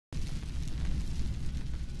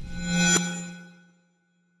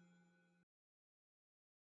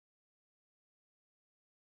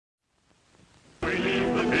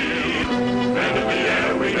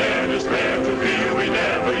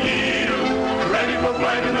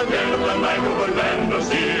right in the dead of the night over land or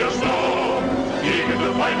sea or snow. Eager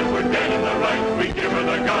to fight if we're dead in the right, we give her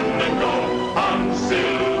the gun and go. On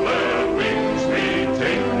silver wings we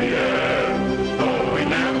take the air, though we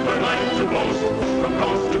never like to boast, from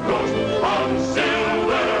coast to coast. On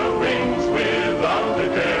silver wings without a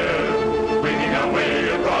care, winging our way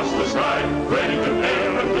across the sky, ready to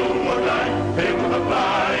dare and do or die. Hail to the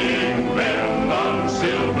flying men on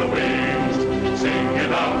silver wings,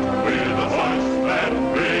 singing out with a voice that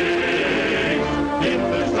rings. If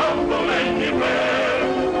there's trouble anywhere,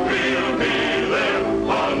 we'll be there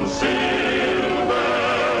on silver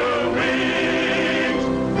wings.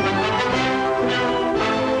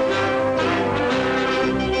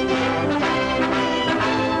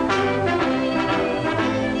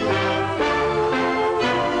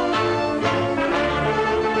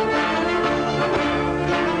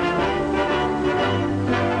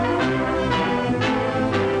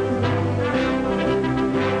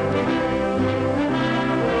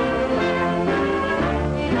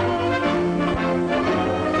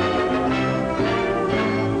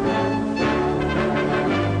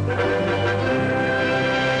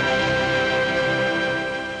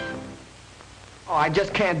 I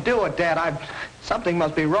just can't do it, Dad. Something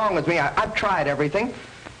must be wrong with me. I've tried everything.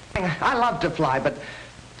 I love to fly, but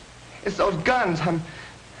it's those guns. I'm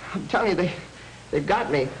telling you, they've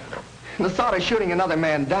got me. The thought of shooting another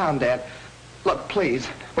man down, Dad. Look, please,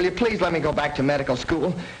 will you please let me go back to medical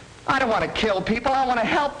school? I don't want to kill people. I want to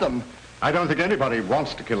help them. I don't think anybody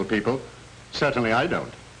wants to kill people. Certainly I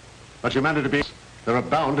don't. But humanity there are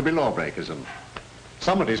bound to be lawbreakers, and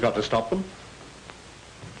somebody's got to stop them.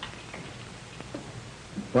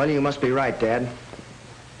 Well, you must be right, Dad.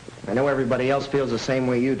 I know everybody else feels the same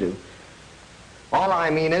way you do. All I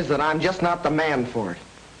mean is that I'm just not the man for it.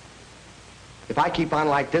 If I keep on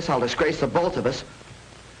like this, I'll disgrace the both of us.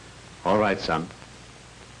 All right, son.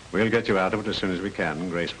 We'll get you out of it as soon as we can,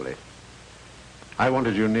 gracefully. I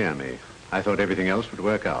wanted you near me. I thought everything else would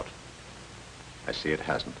work out. I see it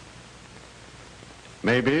hasn't.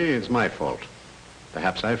 Maybe it's my fault.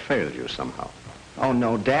 Perhaps I failed you somehow. Oh,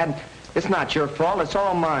 no, Dad. It's not your fault. It's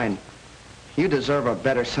all mine. You deserve a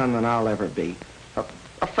better son than I'll ever be.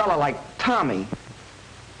 A fella like Tommy.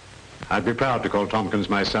 I'd be proud to call Tompkins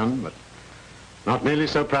my son, but not nearly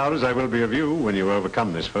so proud as I will be of you when you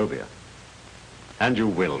overcome this phobia. And you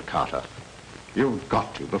will, Carter. You've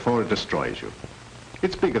got to before it destroys you.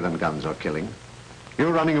 It's bigger than guns or killing.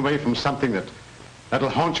 You're running away from something that'll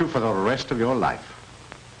haunt you for the rest of your life.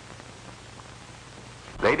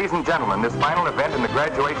 Ladies and gentlemen, this final event in the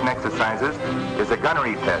graduation exercises is a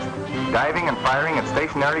gunnery test, diving and firing at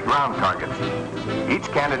stationary ground targets. Each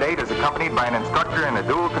candidate is accompanied by an instructor in a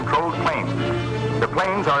dual-controlled plane. The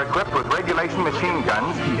planes are equipped with regulation machine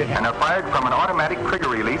guns and are fired from an automatic trigger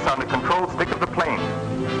release on the control stick of the plane.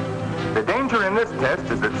 The danger in this test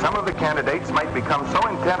is that some of the candidates might become so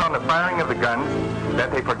intent on the firing of the guns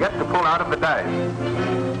that they forget to pull out of the dive.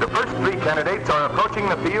 The first three candidates are approaching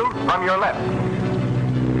the field from your left.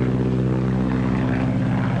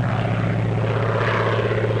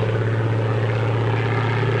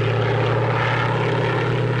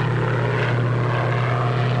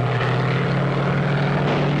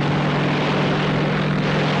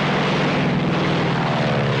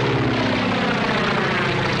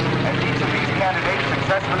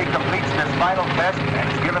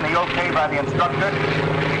 The instructor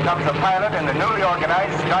becomes a pilot in the newly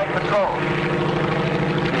organized Sky Patrol.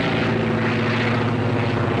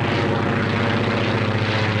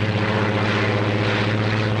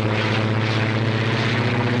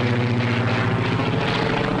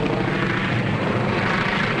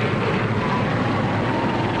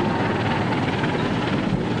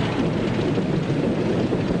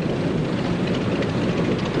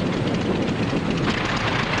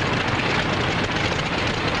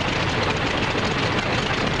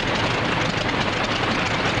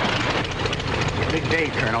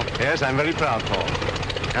 Yes, I'm very proud, Paul.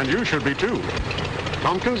 And you should be, too.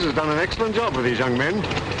 Tompkins has done an excellent job with these young men.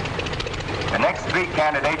 The next three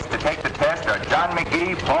candidates to take the test are John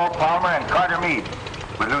McGee, Paul Palmer, and Carter Meade,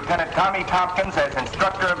 with Lieutenant Tommy Tompkins as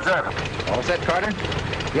instructor observer. All set, Carter?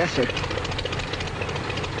 Yes, sir.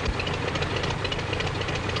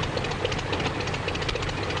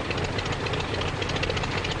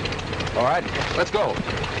 All right, let's go.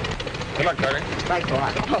 Good luck, Carter. Thanks a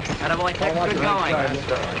lot. Atta boy, take good going.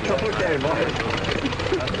 Okay, boy.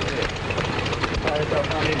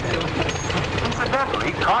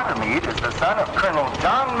 Incidentally, Carter Meade is the son of Colonel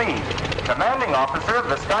John Meade, commanding officer of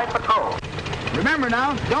the Sky Patrol. Remember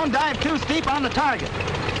now, don't dive too steep on the target.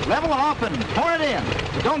 Level off and pour it in.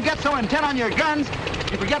 But don't get so intent on your guns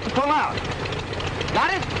you forget to pull out.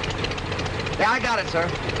 Got it? Yeah, I got it, sir.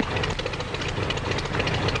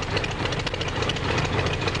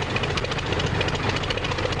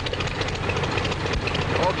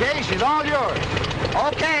 Okay, she's all yours.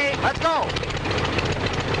 Okay, let's go.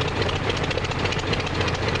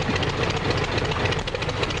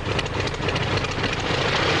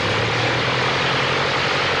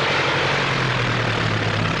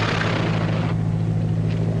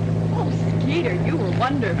 Skeeter, you were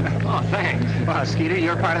wonderful. Oh, thanks. Well, Skeeter,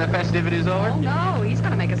 your part of the festivities over? Oh, no, he's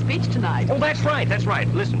going to make a speech tonight. Oh, that's right, that's right.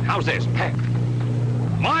 Listen, how's this?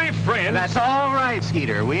 My friend... That's all right,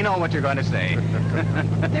 Skeeter. We know what you're going to say.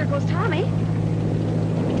 There goes Tommy.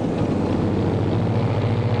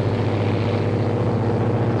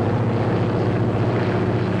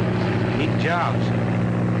 Neat jobs.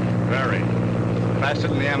 Very. Faster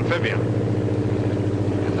than the amphibian.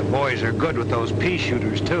 And the boys are good with those pea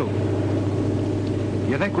shooters, too.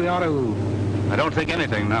 You think we ought to... I don't think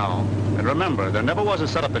anything now. And remember, there never was a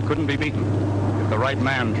setup that couldn't be beaten if the right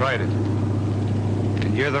man tried it.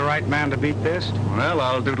 And you're the right man to beat this? Well,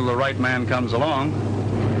 I'll do till the right man comes along.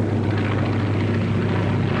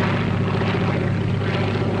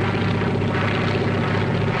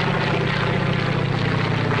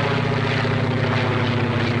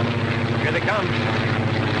 Here they come.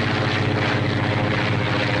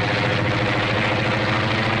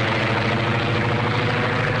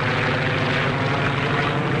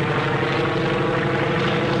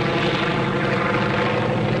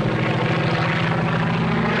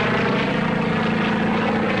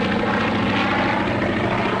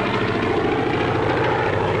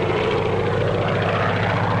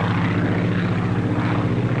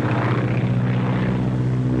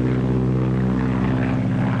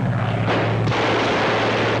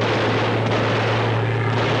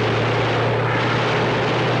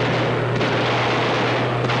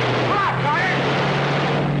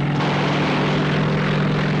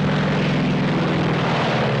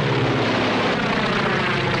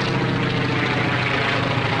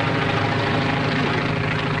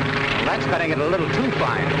 Cutting it a little too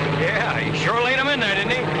fine. Yeah, he sure laid him in there,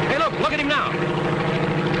 didn't he? Hey, look at him now.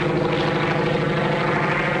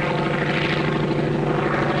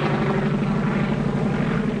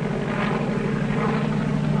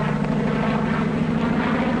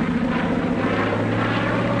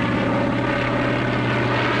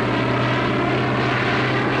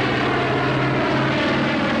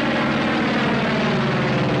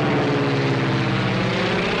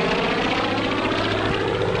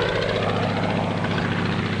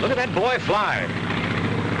 Look at that boy fly.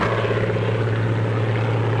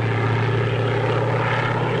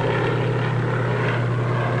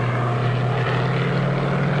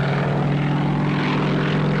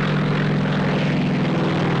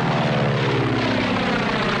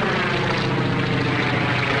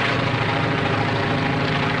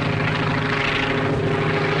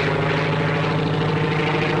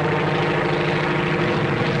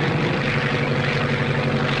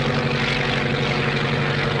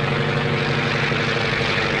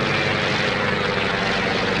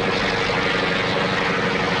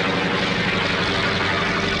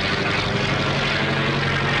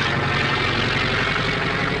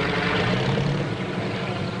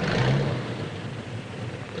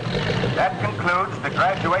 That concludes the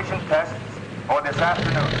graduation tests for this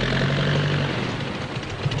afternoon.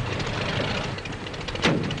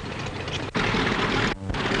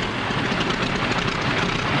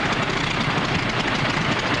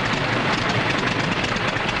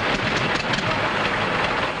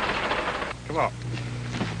 Come on.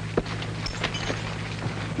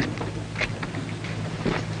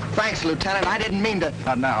 Thanks, Lieutenant. I didn't mean to...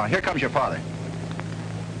 Now, here comes your father.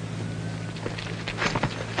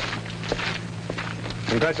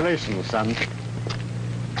 Congratulations, son.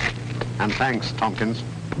 And thanks, Tompkins.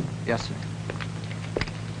 Yes, sir.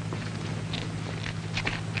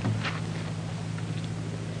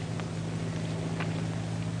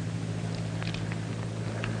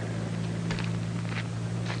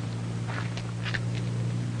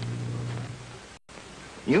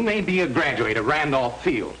 You may be a graduate of Randolph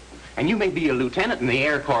Field, and you may be a lieutenant in the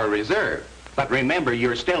Air Corps Reserve, but remember,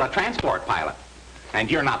 you're still a transport pilot. And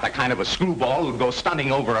you're not the kind of a screwball who'd go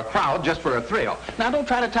stunting over a crowd just for a thrill. Now, don't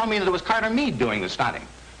try to tell me that it was Carter Meade doing the stunting,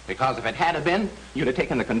 because if it had been, you'd have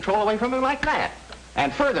taken the control away from him like that.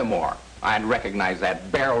 And furthermore, I'd recognize that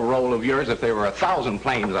barrel roll of yours if there were 1,000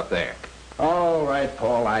 planes up there. All right,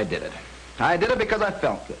 Paul, I did it. I did it because I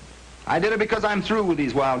felt good. I did it because I'm through with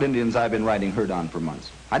these wild Indians I've been riding herd on for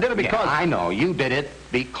months. I did it because... Yeah, I know. You did it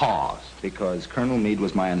because... Because Colonel Meade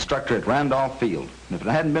was my instructor at Randolph Field. And if it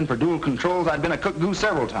hadn't been for dual controls, I'd been a cook goose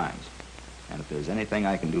several times. And if there's anything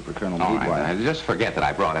I can do for Colonel All Meade, right, just forget that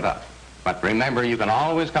I brought it up. But remember, you can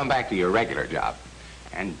always come back to your regular job.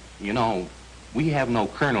 And, you know, we have no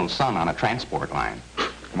colonel's son on a transport line.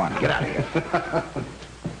 Come on, get out of here.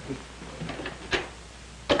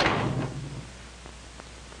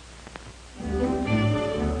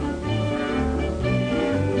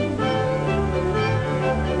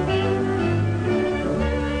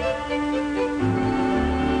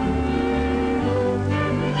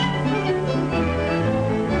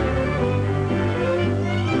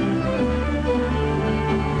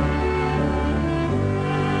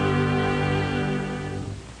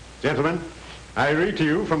 Gentlemen, I read to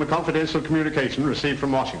you from a confidential communication received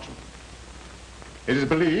from Washington. It is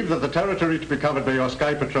believed that the territory to be covered by your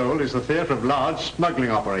Sky Patrol is the theater of large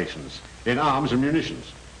smuggling operations in arms and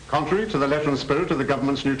munitions, contrary to the letter and spirit of the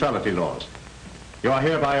government's neutrality laws. You are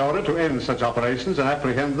hereby ordered to end such operations and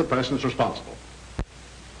apprehend the persons responsible.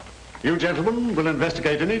 You gentlemen will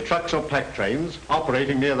investigate any trucks or pack trains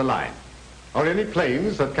operating near the line, or any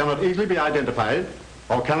planes that cannot easily be identified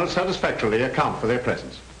or cannot satisfactorily account for their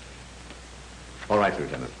presence. All right,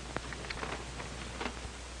 Lieutenant.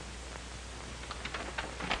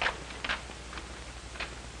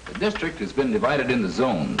 The district has been divided into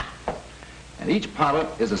zones, and each pilot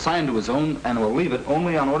is assigned to his zone and will leave it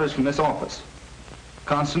only on orders from this office.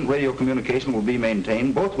 Constant radio communication will be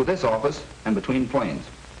maintained both with this office and between planes.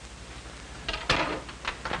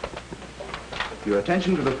 Your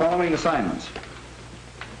attention to the following assignments.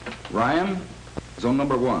 Ryan, zone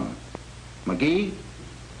number 1. McGee,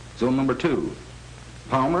 zone number 2.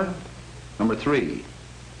 Palmer, number 3.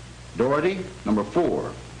 Doherty, number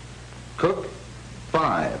 4. Cook,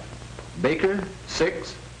 5. Baker,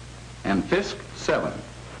 6. And Fisk, 7.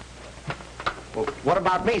 Well, what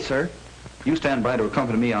about me, sir? You stand by to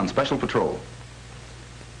accompany me on special patrol.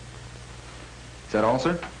 Is that all,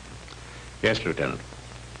 sir? Yes, Lieutenant.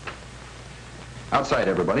 Outside,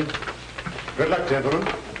 everybody. Good luck,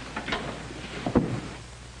 gentlemen.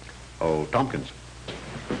 Oh, Tompkins.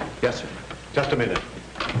 Yes, sir. Just a minute.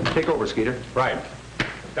 Take over, Skeeter. Right.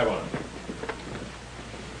 Come on.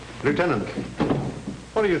 Lieutenant,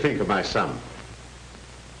 what do you think of my son?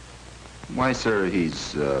 Why, sir,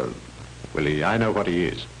 he's, Will he, I know what he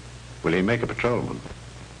is. Will he make a patrolman?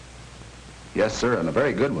 Yes, sir, and a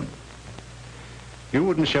very good one. You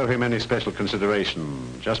wouldn't show him any special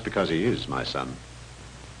consideration just because he is my son?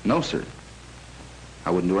 No, sir.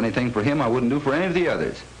 I wouldn't do anything for him I wouldn't do for any of the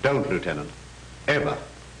others. Don't, Lieutenant. Ever.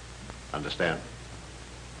 Understand?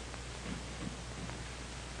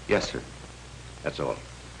 Yes, sir. That's all.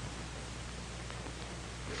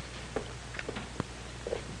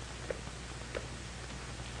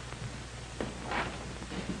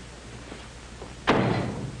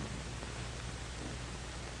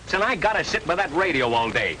 And I gotta sit with that radio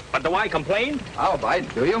all day. But do I complain? I'll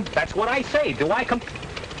bite, do you? That's what I say. Do I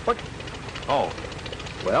What? Oh.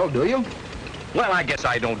 Well, do you? Well, I guess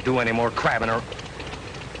I don't do any more crabbing or...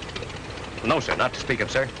 No, sir, not to speak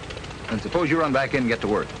of, sir. And suppose you run back in and get to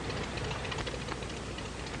work.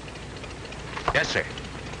 Yes, sir.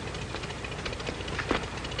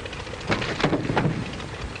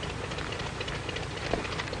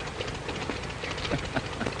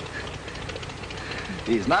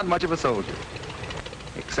 He's not much of a soldier,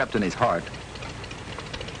 except in his heart.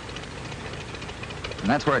 And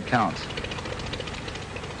that's where it counts.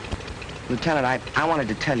 Lieutenant, I wanted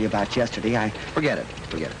to tell you about yesterday. Forget it.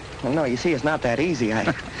 Forget it. Well, no, you see, it's not that easy.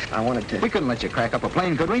 I wanted to... We couldn't let you crack up a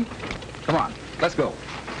plane, could we? Come on, let's go.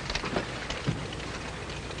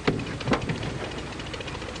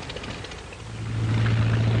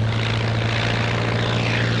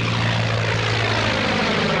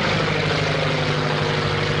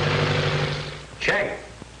 Check.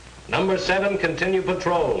 Number 7, continue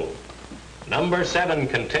patrol. Number 7,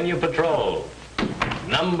 continue patrol.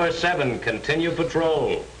 Number 7, continue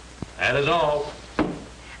patrol. That is all.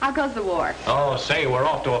 How goes the war? Oh, say, we're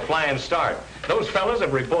off to a flying start. Those fellas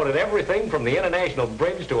have reported everything from the International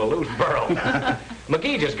Bridge to a loose burro.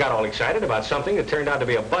 McGee just got all excited about something that turned out to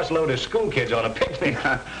be a busload of school kids on a picnic.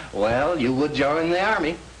 Well, you would join the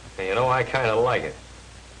Army. And you know, I kind of like it.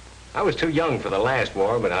 I was too young for the last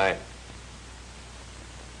war, but I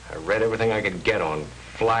read everything I could get on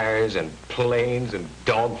flyers and planes and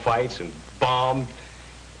dogfights and bombs.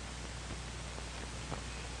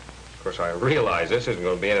 Of course, I realize this isn't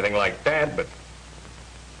going to be anything like that, but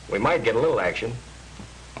we might get a little action.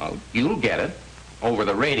 Well, you'll get it. Over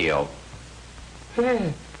the radio.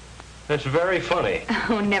 That's very funny.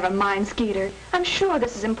 Oh, never mind, Skeeter. I'm sure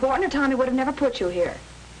this is important, or Tommy would have never put you here.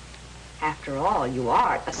 After all, you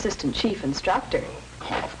are assistant chief instructor.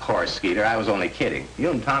 Oh, of course, Skeeter. I was only kidding. You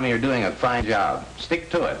and Tommy are doing a fine job. Stick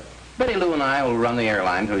to it. Betty Lou and I will run the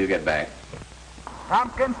airline until you get back.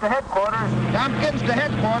 Tompkins to headquarters. Tompkins to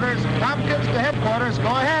headquarters. Tompkins to headquarters. Go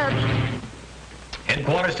ahead.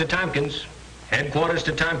 Headquarters to Tompkins. Headquarters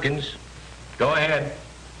to Tompkins. Go ahead.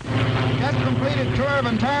 Just completed tour of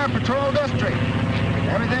entire patrol district.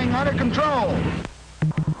 Everything under control.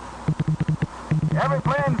 Every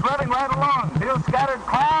plane's running right along. Few scattered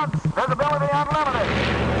clouds. Visibility unlimited.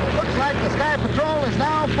 Looks like the Sky Patrol is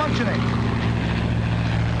now functioning.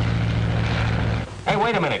 Hey,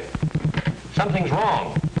 wait a minute. Something's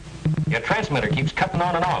wrong. Your transmitter keeps cutting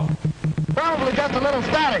on and off. Probably just a little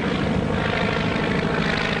static.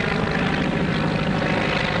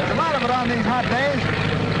 There's a lot of it on these hot days.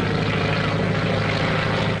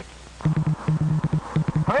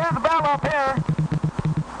 Here's the bell up here.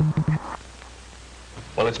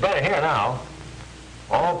 Well, it's better here now.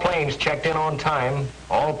 All planes checked in on time.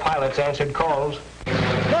 All pilots answered calls. Good.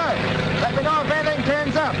 Let me know if anything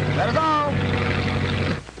turns up. That is all.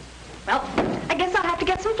 Well, I guess I'll have to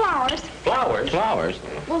get some flowers. Flowers? Flowers?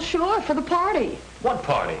 Well, sure, for the party. What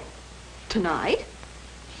party? Tonight.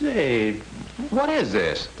 Say, what is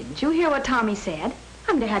this? Didn't you hear what Tommy said?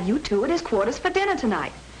 I'm to have you two at his quarters for dinner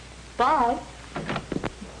tonight. Bye.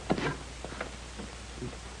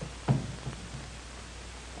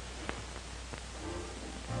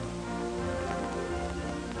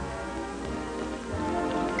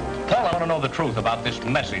 Well, I want to know the truth about this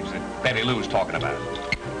message that Betty Lou's talking about.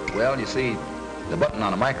 Well, you see, the button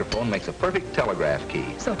on a microphone makes a perfect telegraph key.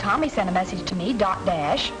 So Tommy sent a message to me, dot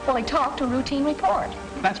dash, while he talked a routine report.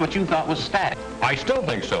 That's what you thought was static. I still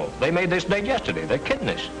think so. They made this date yesterday. They're kidding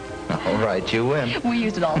us. All right, you win. We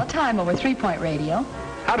used it all the time over 3-point radio.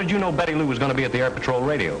 How did you know Betty Lou was going to be at the Air Patrol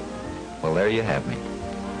radio? Well, there you have me.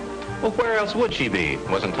 Well, where else would she be?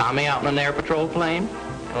 Wasn't Tommy out in an air patrol plane?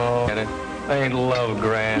 Oh, ain't love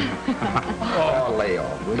grand. Oh, lay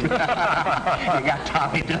off, will you? You got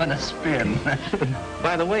Tommy doing a spin.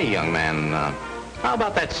 By the way, young man, how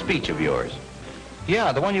about that speech of yours?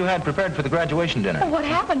 Yeah, the one you had prepared for the graduation dinner. Well, what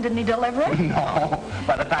happened? Didn't he deliver it? No.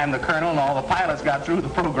 By the time the colonel and all the pilots got through, the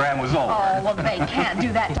program was over. Oh, well, they can't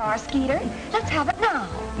do that to our Skeeter. Let's have it now.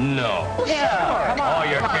 No. Well, sure. Come on. Oh,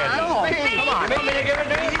 you're kidding. Come on. You want me to give it to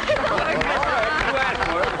you? All right, you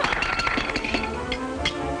asked for it.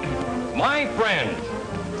 My friend,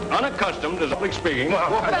 unaccustomed to public speaking.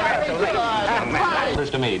 Headquarters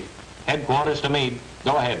to Meade. Headquarters to Meade.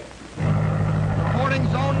 Go ahead. Reporting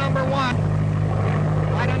zone number 1.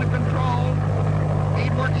 Flight under control.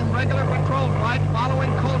 Meade working regular patrol flight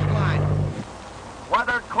following coastline.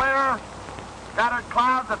 Weather clear. Scattered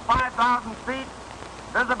clouds at 5,000 feet.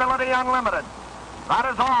 Visibility unlimited. That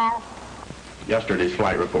is all. Yesterday's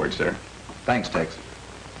flight report, sir. Thanks, Tex.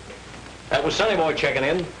 That was Sonny Boy checking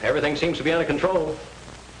in. Everything seems to be under control.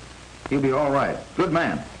 He'll be all right. Good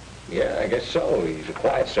man. Yeah, I guess so. He's a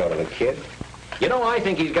quiet sort of a kid. You know, I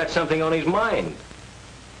think he's got something on his mind.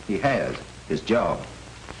 He has. His job.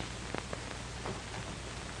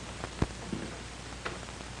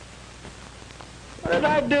 What did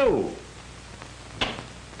I do?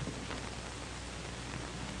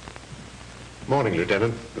 Morning,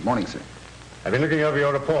 Lieutenant. Good morning, sir. I've been looking over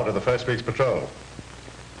your report of the first week's patrol.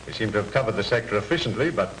 We seem to have covered the sector efficiently,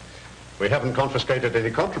 but we haven't confiscated any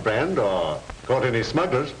contraband or caught any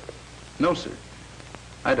smugglers. No, sir.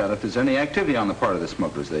 I doubt if there's any activity on the part of the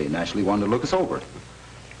smugglers. They naturally wanted to look us over.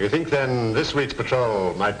 You think then this week's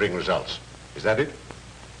patrol might bring results? Is that it?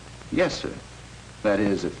 Yes, sir. That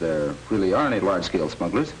is, if there really are any large-scale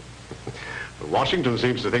smugglers. Washington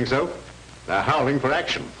seems to think so. They're howling for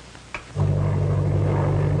action.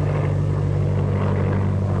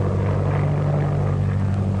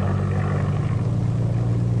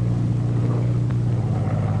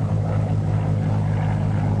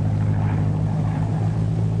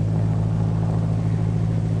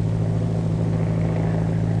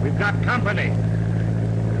 We've got company.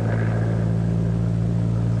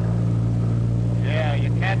 Yeah, you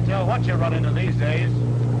can't tell what you run into these days.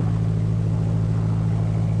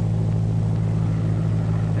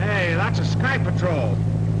 Hey, that's a Sky Patrol.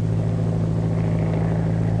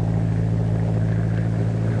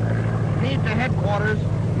 Meade to headquarters.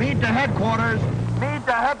 Meade to headquarters. Meade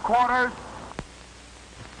to headquarters.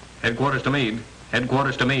 Headquarters to Meade.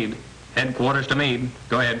 Headquarters to Meade. Headquarters to Meade.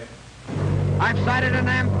 Go ahead. I've sighted an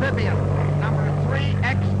amphibian, number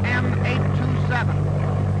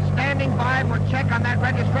 3XM827. Standing by for check on that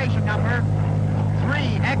registration number.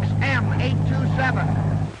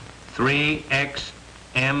 3XM827.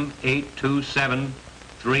 3XM827.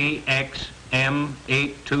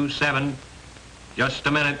 3XM827. Just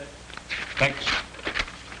a minute. X.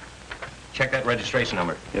 Check that registration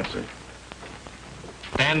number. Yes, sir.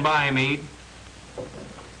 Stand by, Meade.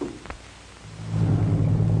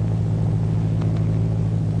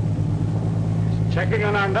 Checking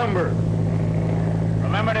on our number.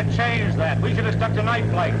 Remember to change that. We should have stuck to night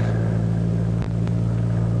flights.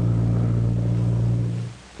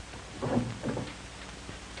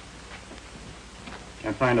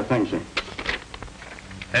 Can't find a thing, sir.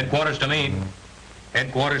 Headquarters to Meade.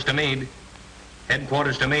 Headquarters to Meade.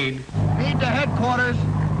 Headquarters to Meade. Meade to headquarters.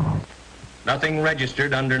 Nothing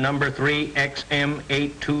registered under number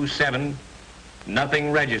 3XM827.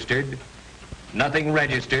 Nothing registered. Nothing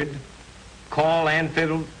registered. Call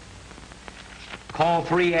amphibian. Call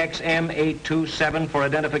 3XM827 for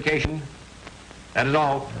identification. That is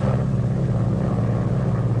all.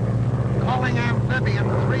 Calling amphibian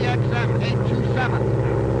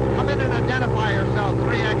 3XM827. Come in and identify yourself,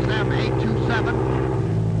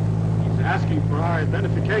 3XM827. He's asking for our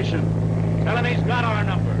identification. Tell him he's got our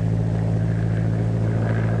number.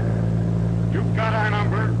 You've got our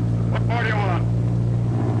number. What more do you want?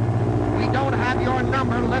 We don't have your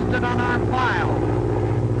number listed on our file.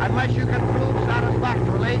 Unless you can prove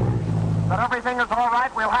satisfactorily that everything is all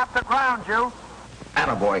right, we'll have to ground you.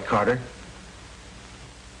 Attaboy, Carter.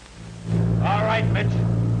 All right, Mitch.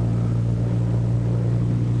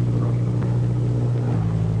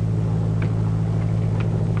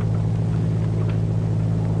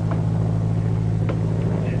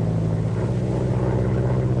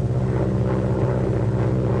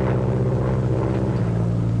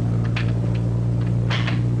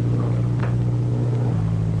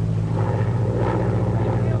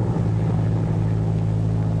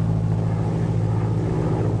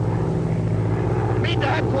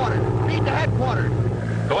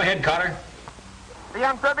 Go ahead, Carter. The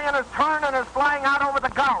amphibian is turned and is flying out over the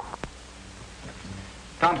Gulf.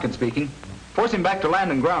 Tompkins speaking. Force him back to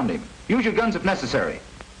land and ground him. Use your guns if necessary.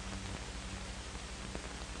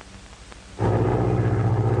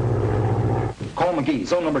 Call McGee,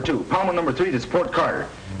 zone number 2. Palmer number 3 to support Carter.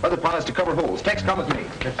 Other pilots to cover holes. Tex, come with me.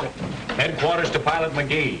 Headquarters to Pilot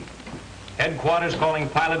McGee. Headquarters calling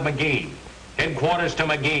Pilot McGee. Headquarters to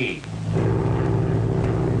McGee.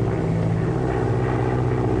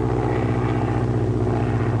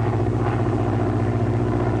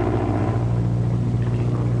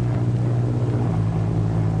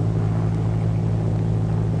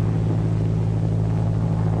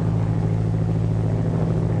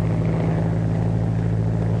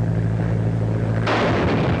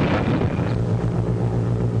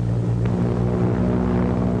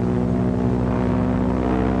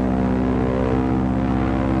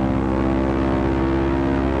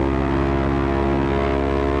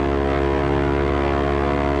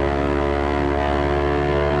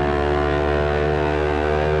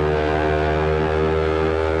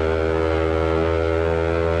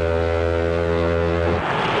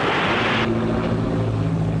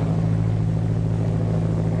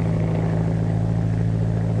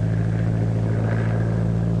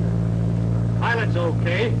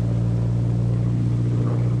 Okay.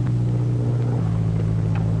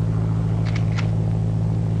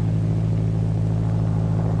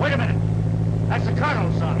 Wait a minute. That's the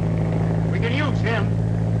Colonel's son. We can use him.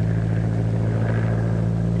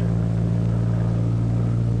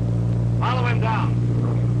 Follow him down.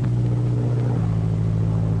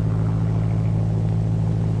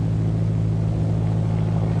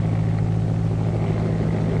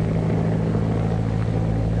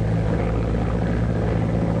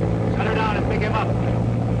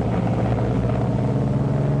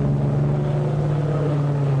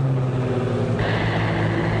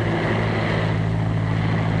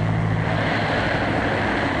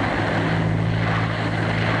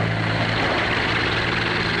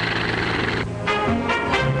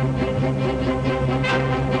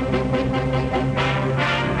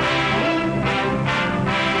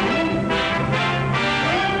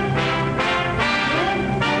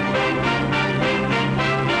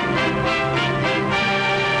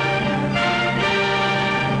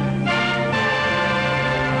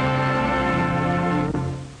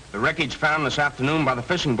 Wreckage found this afternoon by the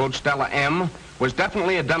fishing boat Stella M was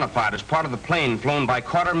definitely identified as part of the plane flown by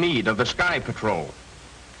Carter Meade of the Sky Patrol.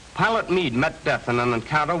 Pilot Meade met death in an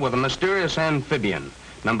encounter with a mysterious amphibian,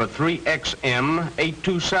 number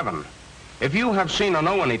 3XM827. If you have seen or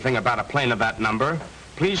know anything about a plane of that number,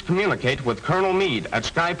 please communicate with Colonel Meade at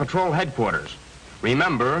Sky Patrol headquarters.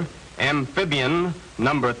 Remember, amphibian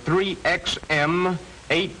number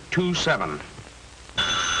 3XM827.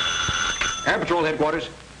 Air Patrol headquarters.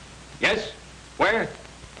 Yes? Where?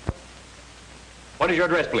 What is your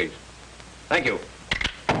address, please? Thank you.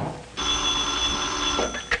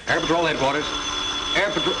 Air Patrol headquarters.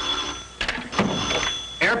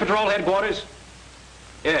 Air Patrol headquarters.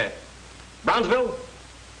 Yeah. Brownsville?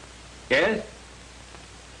 Yes?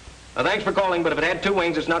 Thanks for calling, but if it had two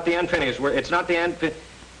wings, it's not the Amphibious. It's not the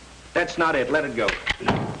That's not it. Let it go.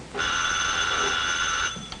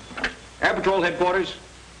 Air Patrol headquarters.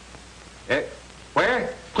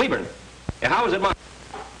 Where? Cleburne. Yeah, how is it marked?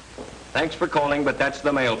 Thanks for calling, but that's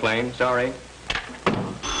the mail plane. Sorry.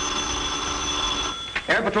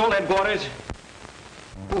 Air Patrol headquarters.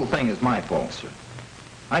 The whole thing is my fault, sir.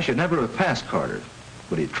 I should never have passed Carter,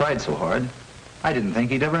 but he tried so hard. I didn't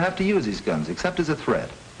think he'd ever have to use his guns, except as a threat.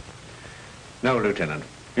 No, Lieutenant.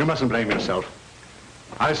 You mustn't blame yourself.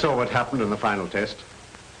 I saw what happened in the final test.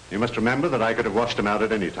 You must remember that I could have washed him out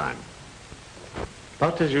at any time.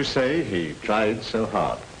 But, as you say, he tried so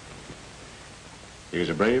hard. He was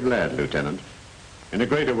a brave lad, Lieutenant, in a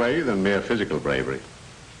greater way than mere physical bravery.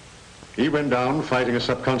 He went down fighting a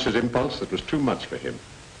subconscious impulse that was too much for him.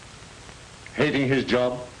 Hating his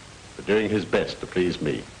job, but doing his best to please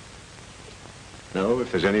me. No,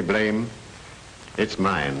 if there's any blame, it's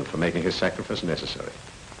mine for making his sacrifice necessary.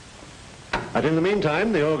 But in the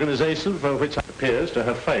meantime, the organization for which it appears to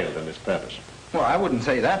have failed in its purpose. Well, I wouldn't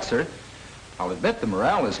say that, sir. I'll admit the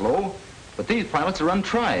morale is low, but these pilots are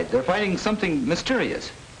untried. They're fighting something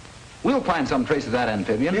mysterious. We'll find some trace of that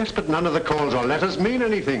amphibian. Yes, but none of the calls or letters mean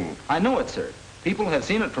anything. I know it, sir. People have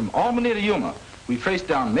seen it from Albany to Yuma. We've traced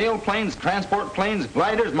down mail planes, transport planes,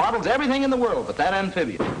 gliders, models, everything in the world but that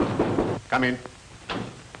amphibian. Come in.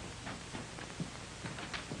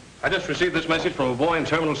 I just received this message from a boy in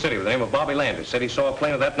Terminal City with the name of Bobby Landis. Said he saw a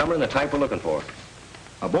plane of that number and the type we're looking for.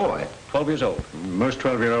 A boy? 12 years old. Most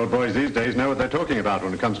 12-year-old boys these days know what they're talking about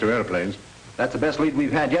when it comes to airplanes. That's the best lead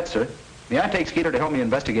we've had yet, sir. May I take Skeeter to help me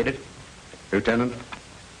investigate it? Lieutenant,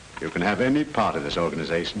 you can have any part of this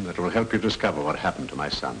organization that will help you discover what happened to my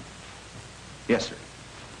son. Yes, sir.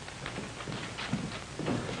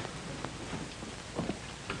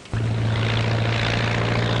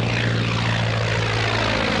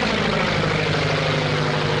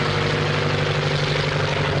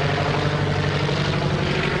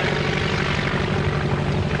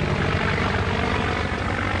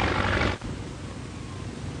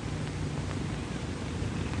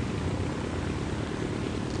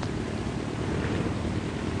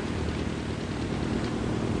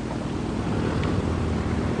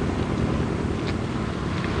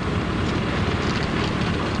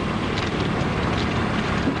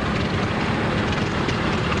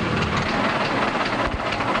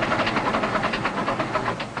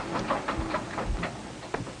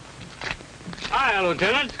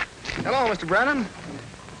 Lieutenant. Hello, Mr. Brennan.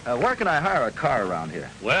 Where can I hire a car around here?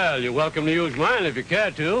 Well, you're welcome to use mine if you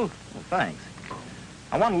care to. Well, thanks.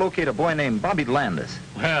 I want to locate a boy named Bobby Landis.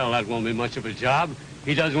 Well, that won't be much of a job.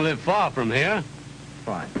 He doesn't live far from here.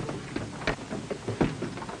 Fine.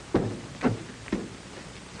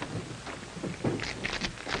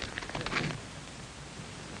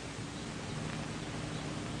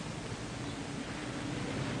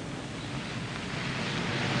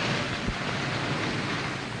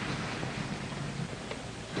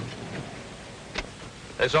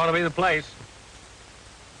 This ought to be the place.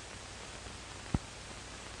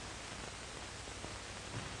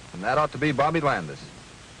 And that ought to be Bobby Landis.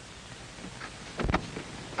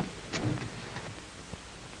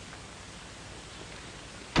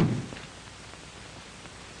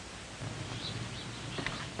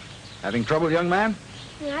 Having trouble, young man?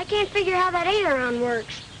 Yeah, I can't figure how that aileron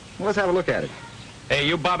works. Well, let's have a look at it. Hey,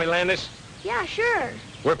 you Bobby Landis? Yeah, sure.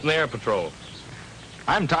 We're from the Air Patrol.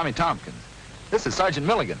 I'm Tommy Tompkins. This is Sergeant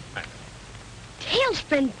Milligan.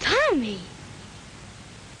 Tailspin Tommy.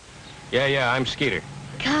 Yeah, I'm Skeeter.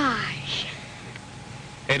 Gosh.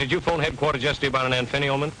 Hey, did you phone headquarters yesterday about an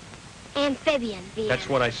amphibian? Amphibian, yeah. That's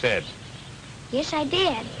what I said. Yes, I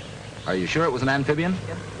did. Are you sure it was an amphibian?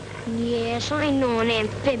 Yes, I know an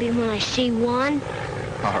amphibian when I see one.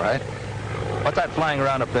 All right. What's that flying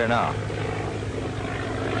around up there now?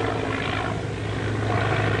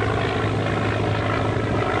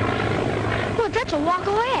 Look, that's a walk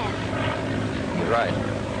ahead. You're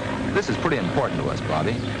right. This is pretty important to us,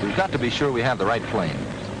 Bobby. We've got to be sure we have the right plane.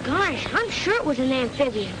 Gosh, I'm sure it was an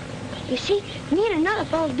amphibian. You see, me and another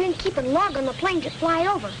fellow's been keeping log on the planes that fly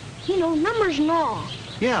over. You know, numbers and all.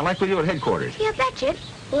 Yeah, like we do at headquarters. Yeah, that's it.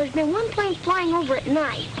 Well, there's been one plane flying over at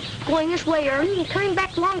night, going this way early and coming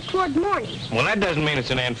back long toward morning. Well, that doesn't mean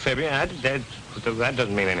it's an amphibian. That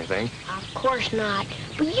doesn't mean anything. Of course not.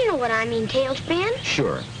 But you know what I mean, Tailspin.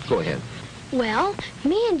 Sure. Go ahead. Well,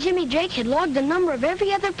 me and Jimmy Drake had logged the number of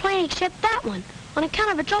every other plane except that one, on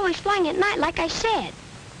account of it's always flying at night, like I said.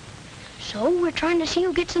 So we're trying to see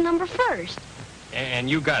who gets the number first. And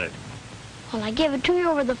you got it. Well, I gave it to you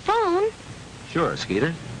over the phone. Sure,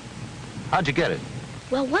 Skeeter. How'd you get it?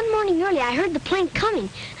 Well, one morning early, I heard the plane coming.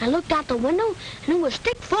 I looked out the window, and it was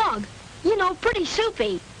thick fog. You know, pretty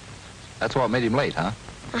soupy. That's what made him late, huh?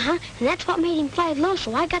 Uh-huh, and that's what made him fly low,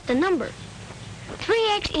 so I got the number.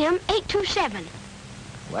 3XM827. Well,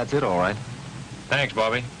 that's it, all right. Thanks,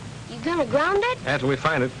 Bobby. You gonna ground it? Until we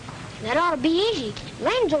find it. That ought to be easy.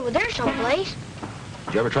 Land's over there someplace.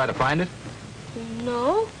 Did you ever try to find it?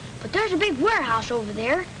 No, but there's a big warehouse over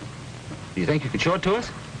there. Do you think you could show it to us?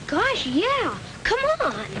 Gosh, yeah. Come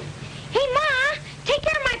on. Hey, Ma, take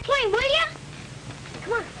care of my plane, will you?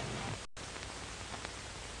 Come on.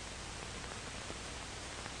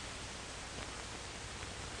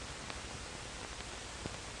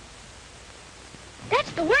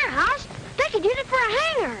 That's the warehouse. They could use it for a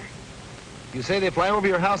hangar. You say they fly over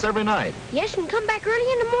your house every night. Yes, and come back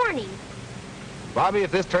early in the morning. Bobby,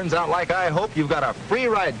 if this turns out like I hope, you've got a free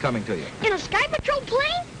ride coming to you. In a Sky Patrol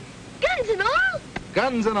plane? Guns and all?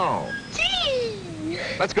 Guns and all. Gee!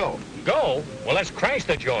 Let's go. Go? Well, let's crash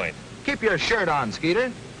the joint. Keep your shirt on,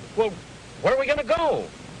 Skeeter. Well, where are we gonna go?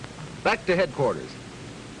 Back to headquarters.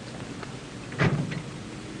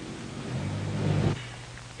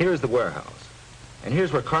 Here's the warehouse. And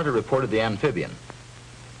here's where Carter reported the amphibian.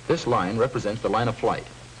 This line represents the line of flight.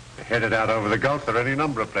 Headed out over the Gulf, there are any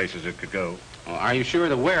number of places it could go. Well, are you sure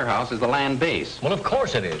the warehouse is the land base? Well, of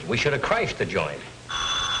course it is. We should have crashed the joint.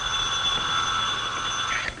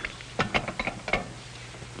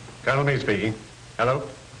 Colonel Meade speaking. Hello?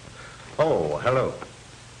 Oh, hello.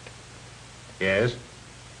 Yes?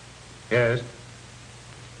 Yes?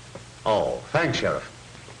 Oh, thanks, Sheriff.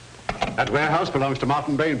 That warehouse belongs to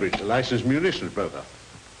Martin Bainbridge, a licensed munitions broker.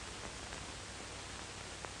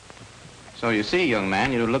 So you see, young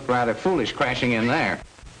man, you look rather foolish crashing in there.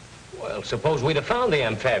 Well, suppose we'd have found the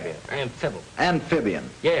amphibian. Amphibian?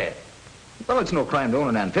 Yeah. Well, it's no crime to own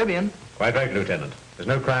an amphibian. Quite right, Lieutenant. There's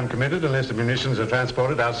no crime committed unless the munitions are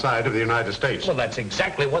transported outside of the United States. Well, that's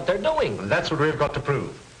exactly what they're doing. And that's what we've got to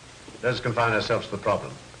prove. Let us confine ourselves to the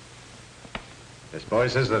problem. This boy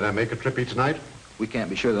says that I make a trip each night. We can't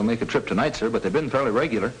be sure they'll make a trip tonight, sir, but they've been fairly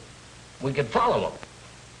regular. We could follow them.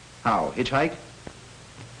 How? Hitchhike?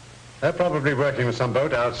 They're probably working with some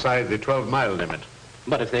boat outside the 12-mile limit.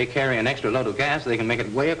 But if they carry an extra load of gas, they can make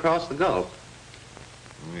it way across the Gulf.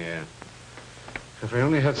 Yeah. If we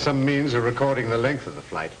only had some means of recording the length of the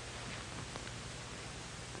flight.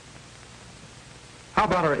 How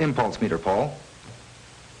about our impulse meter, Paul?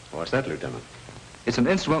 What's that, Lieutenant? It's an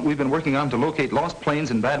instrument we've been working on to locate lost planes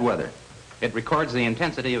in bad weather. It records the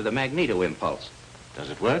intensity of the magneto impulse. Does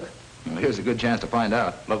it work? Well, here's a good chance to find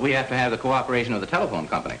out. But we have to have the cooperation of the telephone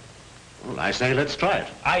company. Well, I say let's try it.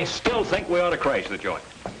 I still think we ought to crash the joint.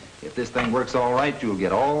 If this thing works all right, you'll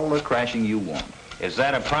get all the crashing you want. Is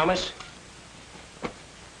that a promise?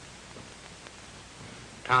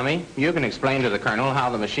 Tommy, you can explain to the Colonel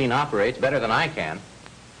how the machine operates better than I can.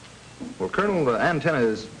 Well, Colonel, the antenna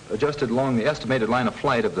is adjusted along the estimated line of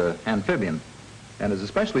flight of the amphibian and is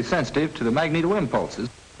especially sensitive to the magneto impulses,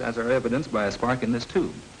 as are evidenced by a spark in this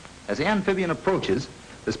tube. As the amphibian approaches,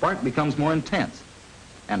 the spark becomes more intense,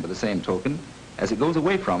 and by the same token, as it goes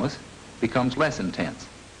away from us, becomes less intense.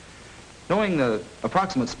 Knowing the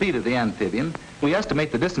approximate speed of the amphibian, we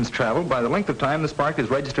estimate the distance traveled by the length of time the spark is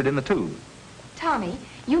registered in the tube. Tommy,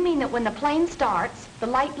 you mean that when the plane starts, the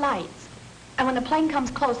light lights, and when the plane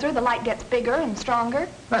comes closer, the light gets bigger and stronger?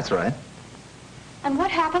 That's right. And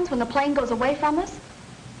what happens when the plane goes away from us?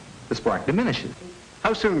 The spark diminishes.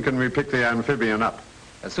 How soon can we pick the amphibian up?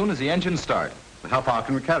 As soon as the engines start. How far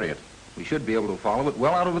can we carry it? We should be able to follow it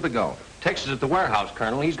well out over the Gulf. Tex is at the warehouse,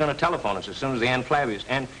 Colonel. He's going to telephone us as soon as the Amphibian.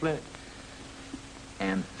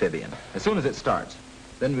 As soon as it starts.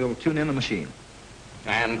 Then we'll tune in the machine.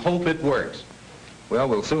 And hope it works. Well,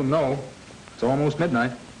 we'll soon know. It's almost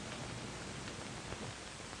midnight.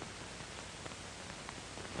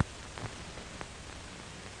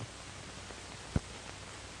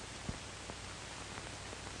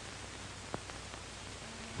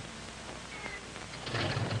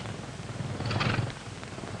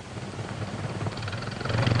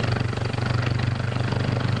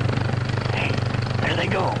 There they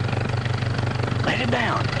go. Let it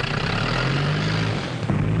down.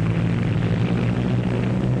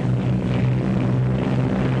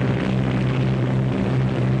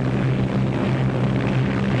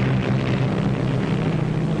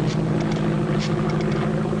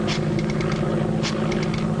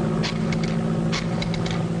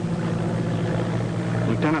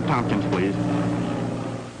 Lieutenant Tompkins, please.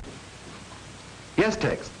 Yes,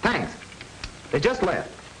 Tex. Thanks. They just left.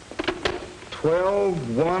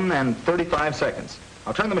 12, 1, and 35 seconds.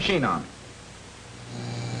 I'll turn the machine on.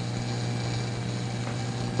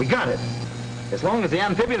 We got it. As long as the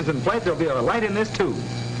amphibian is in flight, there'll be a light in this tube.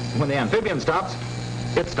 When the amphibian stops,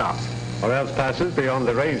 it stops. Or else passes beyond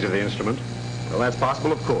the range of the instrument. Well, that's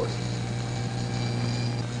possible, of course.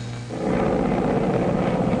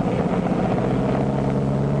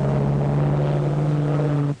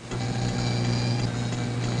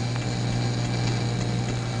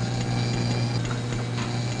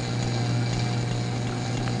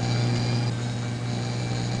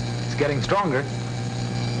 It's getting stronger.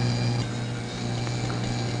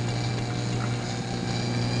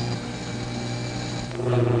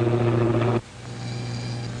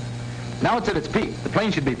 Now it's at its peak. The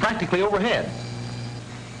plane should be practically overhead.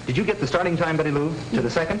 Did you get the starting time, Betty Lou, to the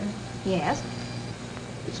second? Yes.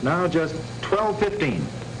 It's now just 12:15.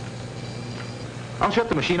 I'll shut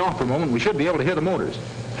the machine off for a moment. We should be able to hear the motors.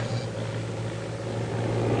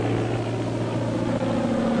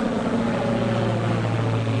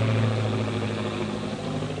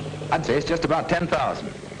 I'd say it's just about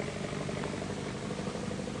 10,000.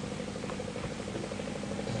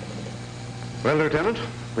 Well, Lieutenant,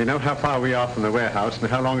 we know how far we are from the warehouse and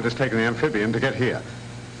how long it has taken the amphibian to get here.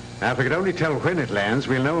 Now, if we could only tell when it lands,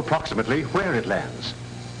 we'll know approximately where it lands.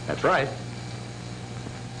 That's right.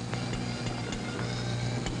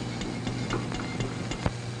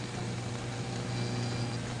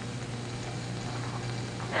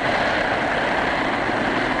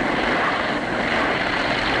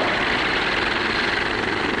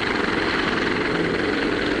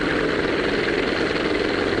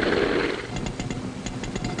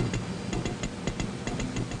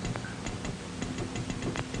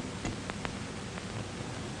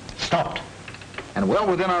 Stopped. And well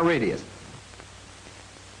within our radius.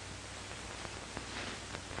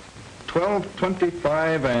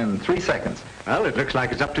 12:25 and 3 seconds. Well, it looks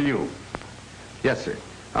like it's up to you. Yes, sir.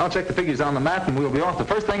 I'll check the figures on the map and we'll be off the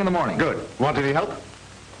first thing in the morning. Good. Want any help?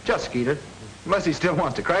 Just Skeeter. Unless he still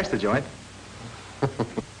wants to crash the joint.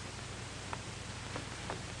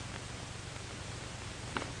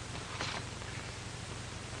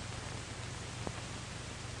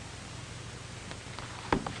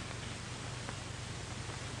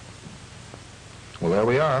 Well, there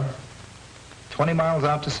we are. 20 miles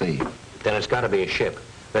out to sea. Then it's got to be a ship.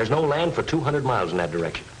 There's no land for 200 miles in that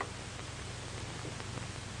direction.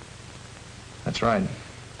 That's right.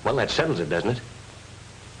 Well, that settles it, doesn't it?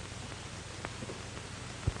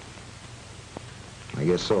 I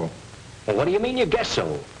guess so. Well, what do you mean you guess so?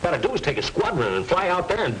 What gotta do is take a squadron and fly out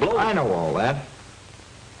there and blow it. I know all that.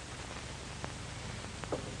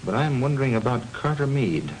 But I'm wondering about Carter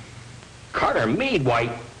Meade. Carter Meade,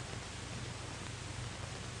 why?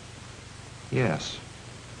 Yes.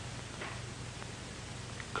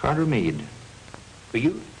 Carter Meade. But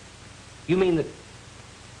you mean that...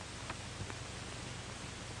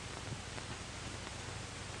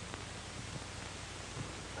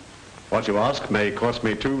 What you ask may cost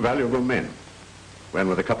me 2 valuable men. When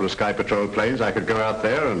with a couple of Sky Patrol planes, I could go out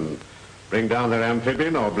there and bring down their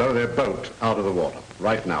amphibian or blow their boat out of the water,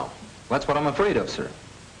 right now. That's what I'm afraid of, sir.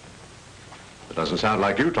 It doesn't sound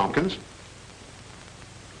like you, Tompkins.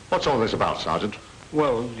 What's all this about, Sergeant?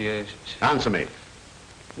 Well, yes. Answer me.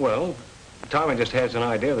 Well, Tommy just has an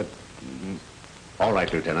idea that... All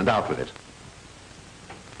right, Lieutenant, out with it.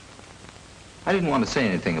 I didn't want to say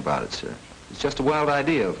anything about it, sir. It's just a wild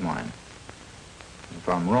idea of mine. If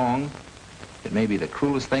I'm wrong, it may be the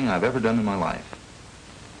cruelest thing I've ever done in my life.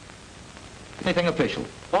 Anything official.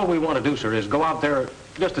 All we want to do, sir, is go out there,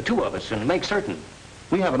 just the two of us, and make certain.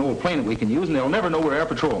 We have an old plane that we can use, and they'll never know we're air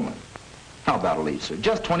patrolmen. How about a leave, sir?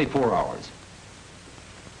 Just 24 hours.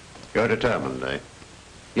 You're determined, eh?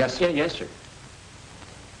 Yes, sir. Yeah, yes, sir.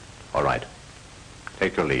 All right.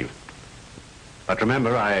 Take your leave. But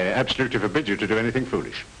remember, I absolutely forbid you to do anything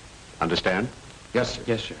foolish. Understand? Yes, sir.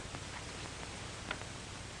 Yes, sir.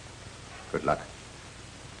 Good luck.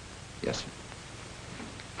 Yes, sir.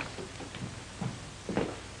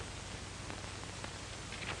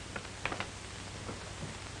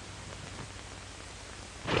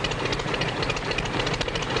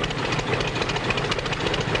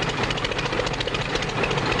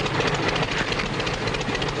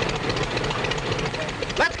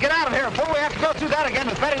 Let's get out of here before we have to go through that again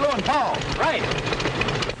with Betty Lou and Paul. Right.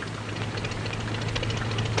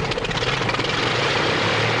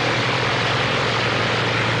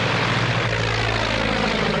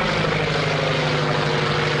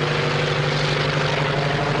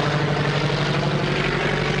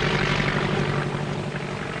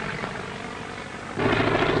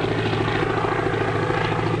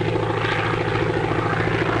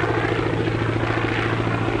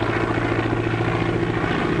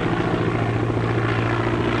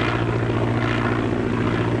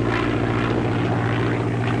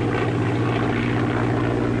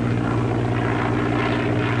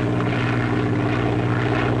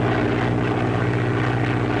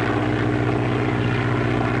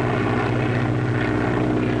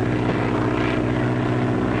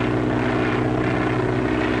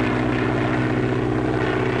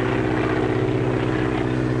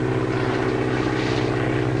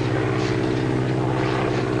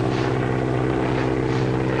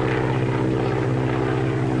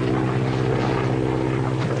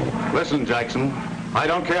 Listen, Jackson, I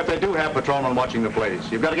don't care if they do have patrolmen watching the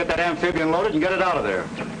place. You've got to get that amphibian loaded and get it out of there.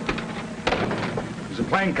 There's a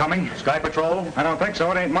plane coming. Sky Patrol? I don't think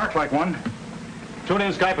so. It ain't marked like one. Tune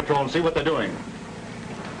in Sky Patrol and see what they're doing.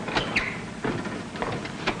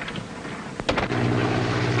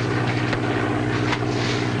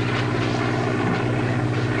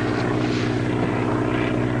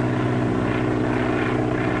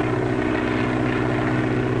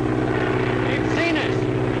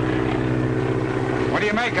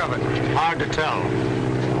 Make of it? Hard to tell.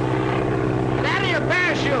 Out of your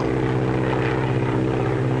parachute!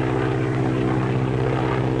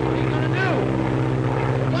 What are you gonna do?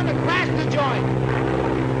 We're gonna crash the joint!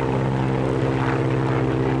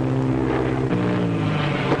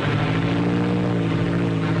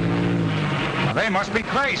 Well, they must be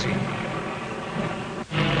crazy.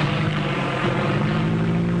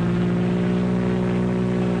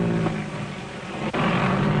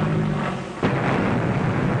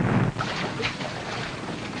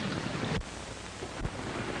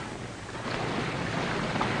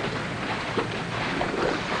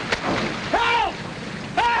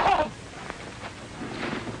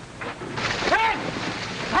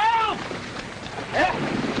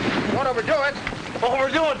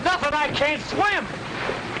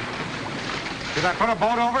 Did I put a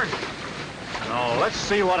boat over? No, let's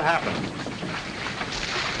see what happened.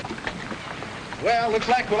 Well, looks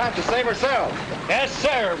like we'll have to save ourselves. Yes,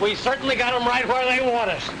 sir. We certainly got them right where they want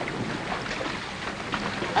us.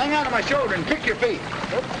 Hang on to my shoulder and kick your feet.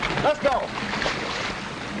 Let's go.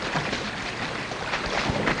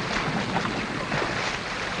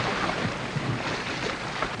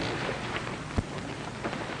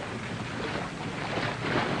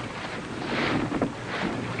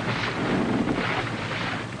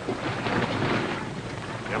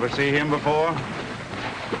 Ever see him before?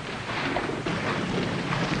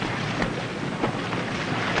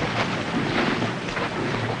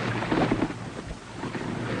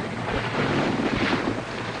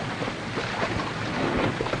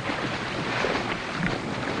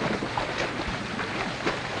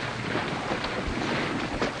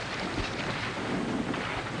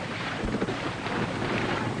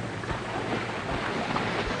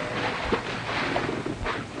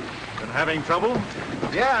 Been having trouble?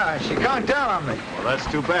 Yeah, she conked down on me. Well, that's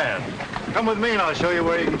too bad. Come with me and I'll show you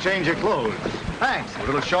where you can change your clothes. Thanks. A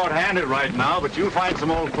little short-handed right now, but you'll find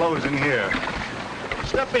some old clothes in here.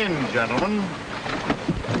 Step in, gentlemen.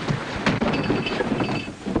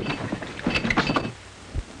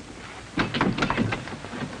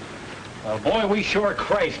 Well, boy, we sure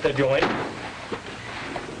crashed the joint.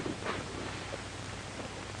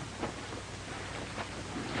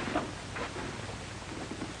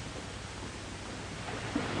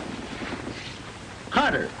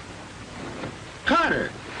 Carter!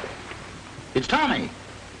 Carter! It's Tommy!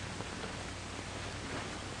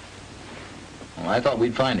 Well, I thought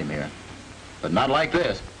we'd find him here, but not like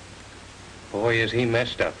this. Boy, is he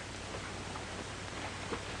messed up.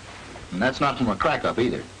 And that's not from a crack-up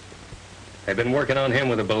either. They've been working on him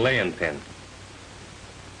with a belaying pin.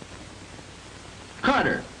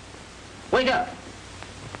 Carter! Wake up!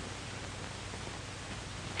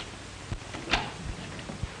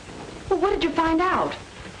 Well, what did you find out?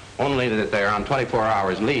 Only that they're on 24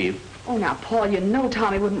 hours leave. Oh, now, Paul, you know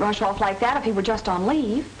Tommy wouldn't rush off like that if he were just on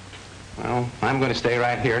leave. Well, I'm going to stay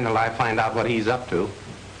right here until I find out what he's up to.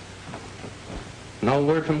 No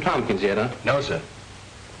word from Tompkins yet, huh? No, sir.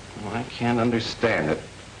 Well, I can't understand it.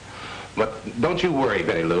 But don't you worry,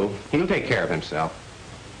 Betty Lou. He'll take care of himself.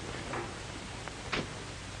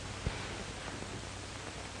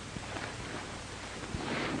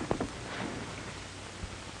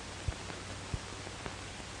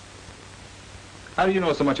 How do you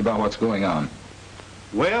know so much about what's going on?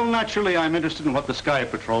 Well, naturally, I'm interested in what the Sky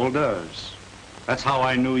Patrol does. That's how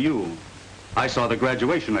I knew you. I saw the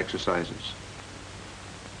graduation exercises.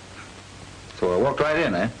 So I walked right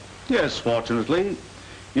in, eh? Yes, fortunately.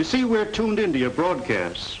 You see, we're tuned into your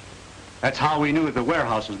broadcasts. That's how we knew the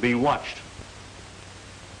warehouse was being watched.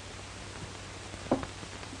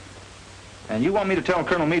 And you want me to tell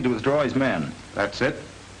Colonel Meade to withdraw his men? That's it.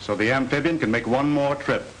 So the amphibian can make one more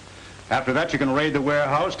trip. After that, you can raid the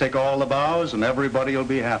warehouse, take all the bows, and everybody will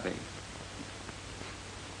be happy.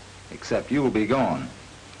 Except you will be gone.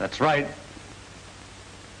 That's right.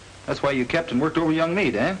 That's why you kept and worked over young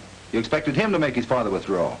Meade, eh? You expected him to make his father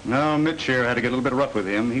withdraw. No, Mitch here had to get a little bit rough with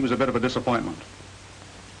him. He was a bit of a disappointment.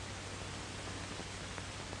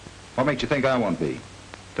 What makes you think I won't be?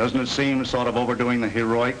 Doesn't it seem sort of overdoing the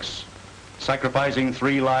heroics? Sacrificing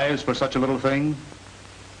 3 lives for such a little thing?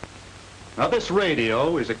 Now, this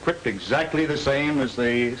radio is equipped exactly the same as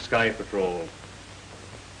the Sky Patrol.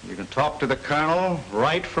 You can talk to the Colonel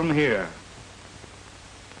right from here.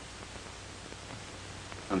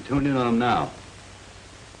 I'm tuned in on him now.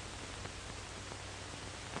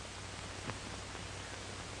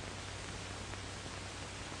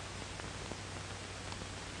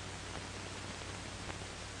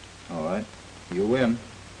 All right. You win.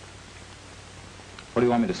 What do you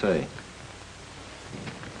want me to say?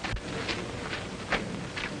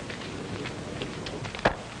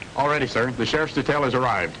 All ready, sir. The sheriff's detail has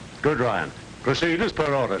arrived. Good, Ryan. Proceed as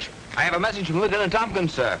per orders. I have a message from Lieutenant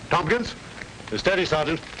Tompkins, sir. Tompkins? Steady,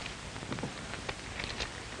 Sergeant.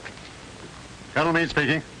 Colonel Meade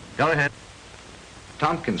speaking. Go ahead.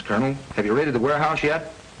 Tompkins, Colonel. Have you raided the warehouse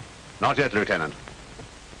yet? Not yet, Lieutenant.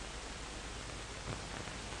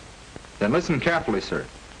 Then listen carefully, sir.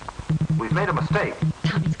 We've made a mistake.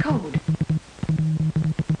 Tommy's code.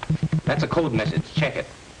 That's a code message. Check it.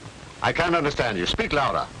 I can't understand you. Speak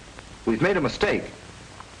louder. We've made a mistake.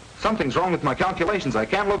 Something's wrong with my calculations. I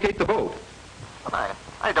can't locate the boat. But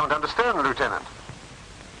I don't understand, Lieutenant.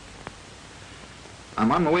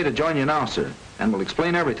 I'm on my way to join you now, sir, and will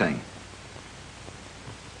explain everything.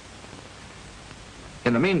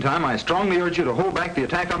 In the meantime, I strongly urge you to hold back the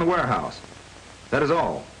attack on the warehouse. That is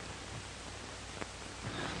all.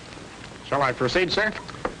 Shall I proceed, sir?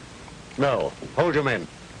 No. Hold your men.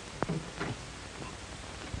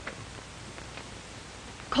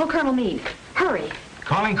 Call Colonel Meade. Hurry.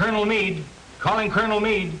 Calling Colonel Meade. Calling Colonel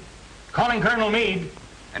Meade. Calling Colonel Meade.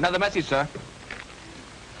 Another message, sir.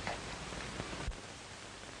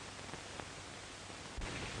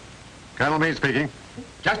 Colonel Meade speaking.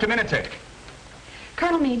 Just a minute, sir.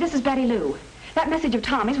 Colonel Meade, this is Betty Lou. That message of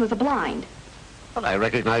Tommy's was a blind. Well, I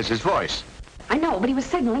recognize his voice. I know, but he was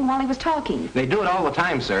signaling while he was talking. They do it all the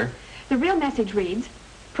time, sir. The real message reads,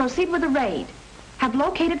 proceed with the raid. Have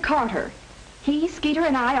located Carter. He, Skeeter,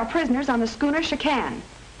 and I are prisoners on the schooner Chicane.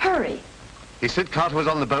 Hurry. He said Carter was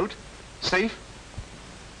on the boat? Safe?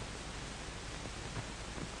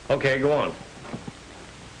 Okay, go on.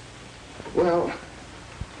 Well,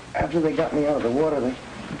 after they got me out of the water, they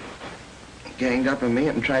ganged up on me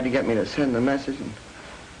and tried to get me to send the message, and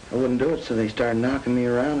I wouldn't do it, so they started knocking me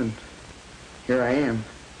around, and here I am.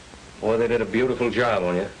 Boy, they did a beautiful job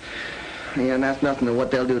on you. Yeah, and that's nothing to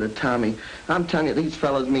what they'll do to Tommy. I'm telling you, these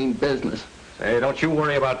fellows mean business. Hey, don't you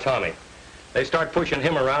worry about Tommy. They start pushing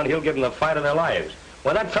him around, he'll give them the fight of their lives.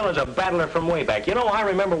 Well, that fella's a battler from way back. You know, I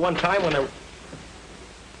remember one time when there...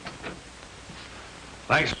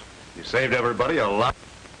 Thanks. You saved everybody a lot.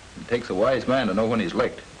 It takes a wise man to know when he's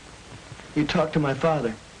licked. You talked to my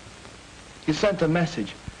father. You sent a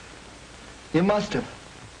message. You must have.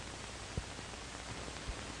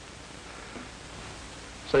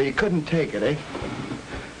 So you couldn't take it, eh?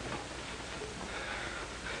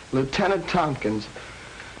 Lieutenant Tompkins.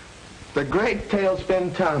 The great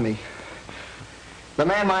Tailspin Tommy. The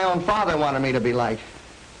man my own father wanted me to be like.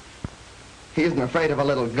 He isn't afraid of a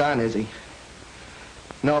little gun, is he?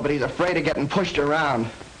 No, but he's afraid of getting pushed around.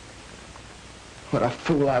 What a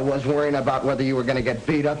fool I was worrying about whether you were going to get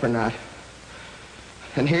beat up or not.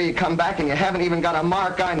 And here you come back and you haven't even got a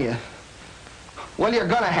mark on you. Well, you're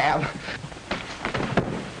going to have.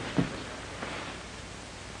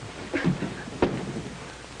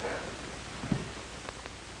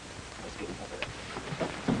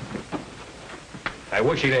 I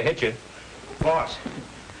wish he'd have hit you. Boss,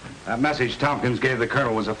 that message Tompkins gave the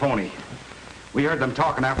colonel was a phony. We heard them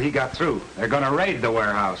talking after he got through. They're going to raid the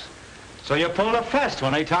warehouse. So you pulled a fast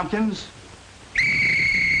one, eh, Tompkins?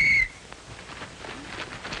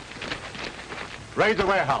 Raid the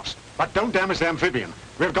warehouse, but don't damage the amphibian.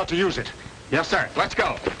 We've got to use it. Yes, sir. Let's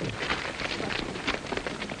go.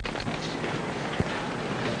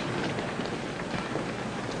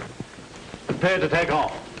 Prepare to take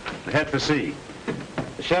off. We head for sea.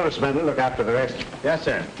 The sheriff's men will look after the rest. Yes,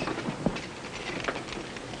 sir.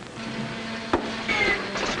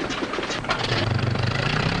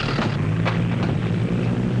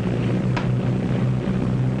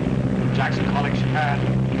 Jackson calling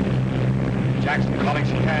Chicane. Jackson calling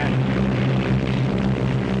Chicane.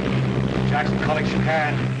 Jackson calling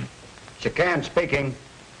Chicane. Chicane speaking.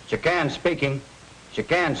 Chicane speaking.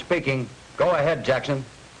 Chicane speaking. Go ahead, Jackson.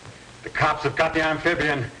 The cops have got the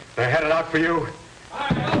amphibian. They're headed out for you.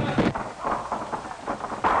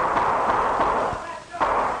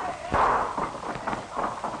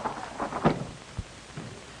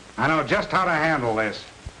 I know just how to handle this.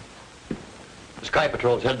 The Sky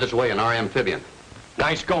Patrol's headed this way in our amphibian.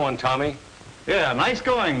 Nice going, Tommy. Yeah, nice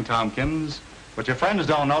going, Tompkins. But your friends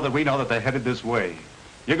don't know that we know that they're headed this way.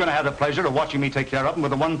 You're going to have the pleasure of watching me take care of them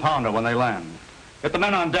with a 1-pounder when they land. Get the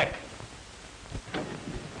men on deck.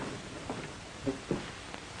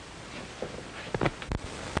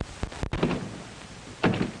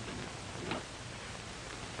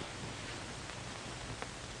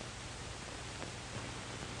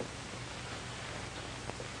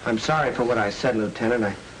 I'm sorry for what I said,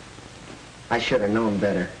 Lieutenant. I should have known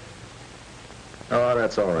better. Oh,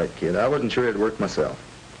 that's all right, kid. I wasn't sure it'd work myself.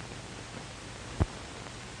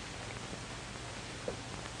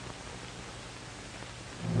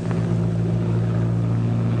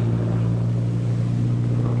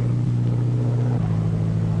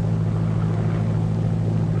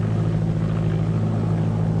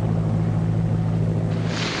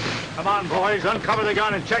 Come on, boys. Uncover the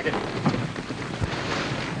gun and check it.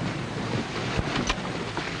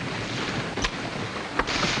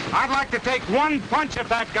 I'd like to take one punch at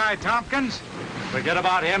that guy, Tompkins. Forget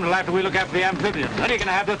about him until after we look after the amphibian. Then you're going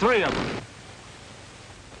to have the 3 of them.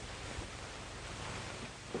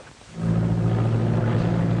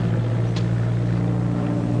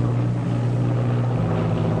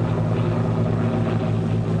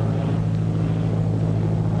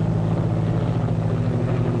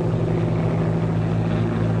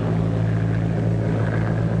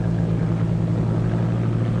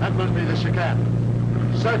 That must be the chicane.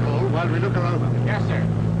 Circle while we look her over. Yes, sir.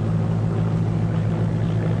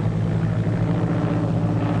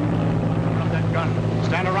 Drop that gun.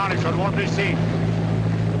 Stand around it so it won't be seen.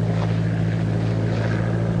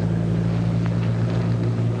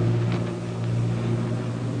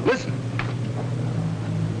 Listen.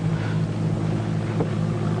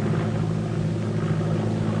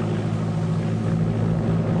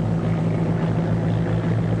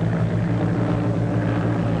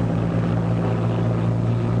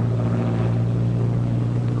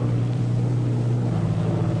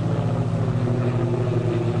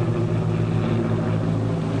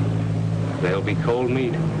 They'll be cold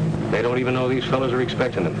meat. They don't even know these fellas are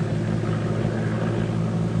expecting them.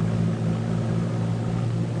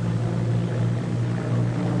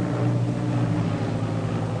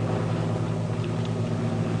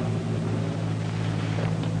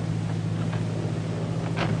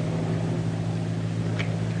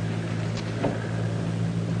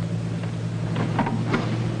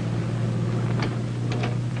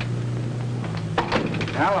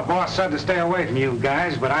 Well, the boss said to stay away from you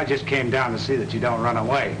guys, but I just came down to see that you don't run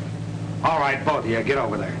away. All right, both of you, get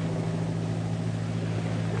over there.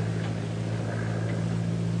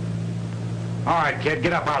 All right, kid,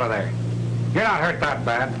 get up out of there. You're not hurt that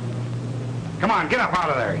bad. Come on, get up out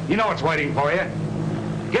of there. You know what's waiting for you.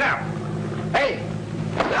 Get up. Hey!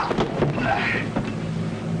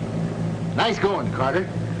 Nice going, Carter.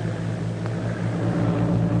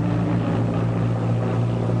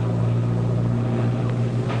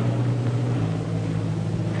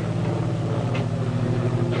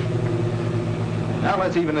 Now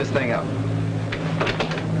let's even this thing up.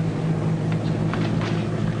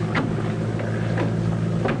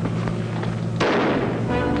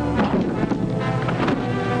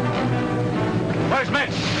 Where's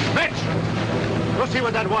Mitch? Mitch! Go see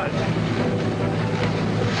what that was.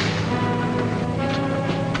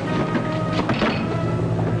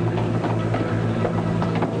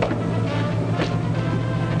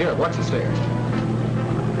 Here, watch the stairs.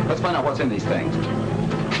 Let's find out what's in these things.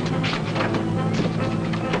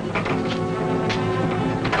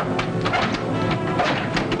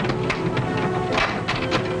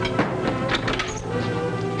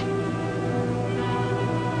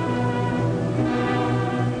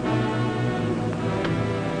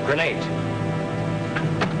 Grenades.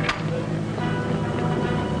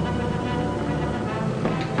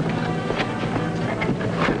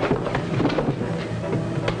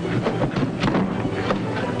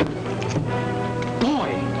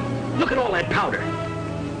 Boy, look at all that powder.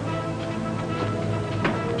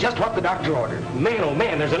 Just what the doctor ordered. Man, oh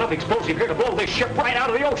man, there's enough explosive here to blow this ship right out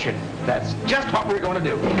of the ocean. That's just what we're going to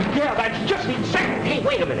do. Yeah, that's just exactly. Hey,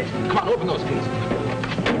 wait a minute. Come on, open those pieces.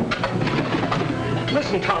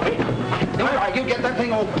 Listen, Tommy. All right, you get that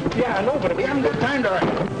thing open. Yeah, I know, but We haven't got time to...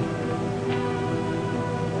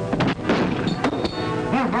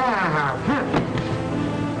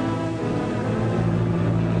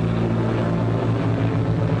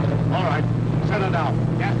 All right, set it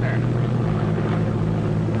down. Yes, sir.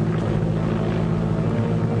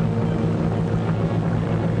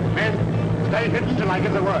 Men, stay hidden till I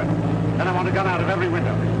give the word. Then I want a gun out of every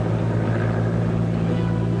window.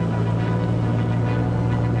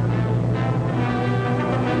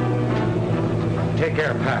 Take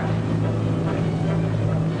care, Pat.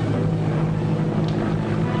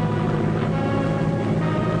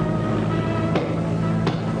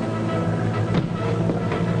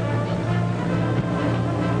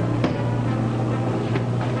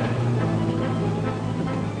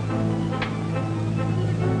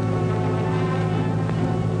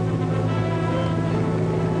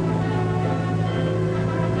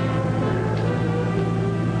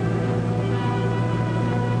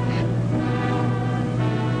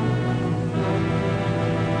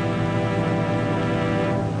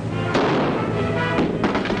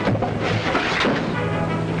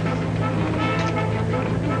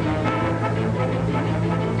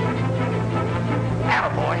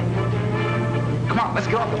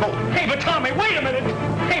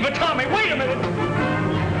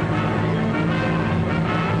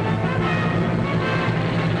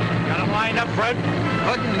 Trent?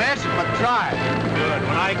 Couldn't miss, but try. Good.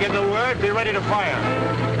 When I give the word, be ready to fire.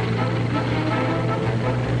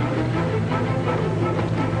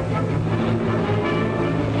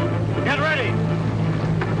 Get ready.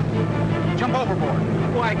 Jump overboard.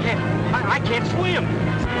 Oh, I can't swim.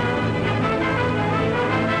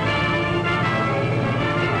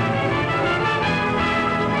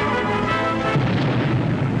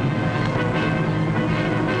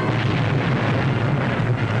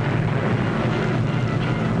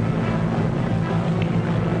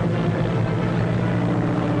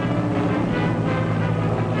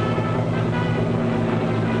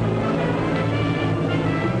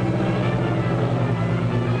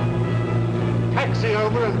 Taxi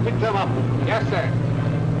over and pick them up. Yes, sir.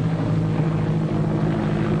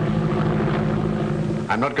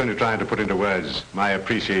 I'm not going to try to put into words our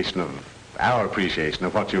appreciation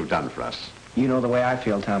of what you've done for us. You know the way I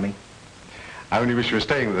feel, Tommy. I only wish you were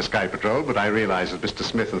staying with the Sky Patrol, but I realize that Mr.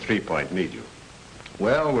 Smith and 3 Point need you.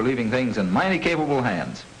 Well, we're leaving things in mighty capable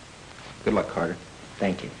hands. Good luck, Carter.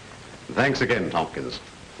 Thank you. Thanks again, Tompkins.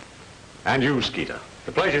 And you, Skeeter.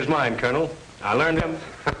 The pleasure's mine, Colonel. I learned him.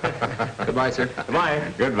 Goodbye, sir.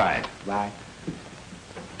 Goodbye. Goodbye. Bye.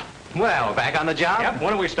 Well, back on the job? Yep,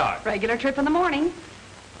 when do we start? Regular trip in the morning.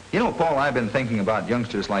 You know, Paul, I've been thinking about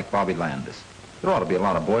youngsters like Bobby Landis. There ought to be a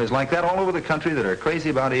lot of boys like that all over the country that are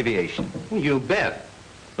crazy about aviation. You bet.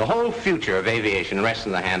 The whole future of aviation rests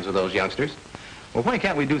in the hands of those youngsters. Well, why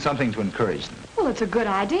can't we do something to encourage them? Well, it's a good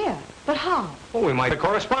idea. But how? Well, we might have a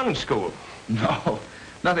correspondence school. No,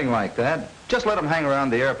 nothing like that. Just let them hang around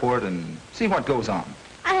the airport and see what goes on.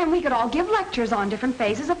 And we could all give lectures on different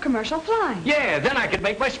phases of commercial flying. Yeah, then I could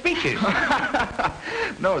make my speeches.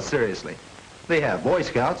 No, seriously. They have Boy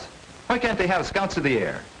Scouts. Why can't they have Scouts of the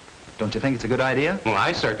Air? Don't you think it's a good idea? Well,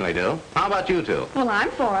 I certainly do. How about you two? Well, I'm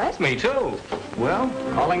for it. Me too. Well,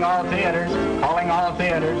 Calling all theaters. Calling all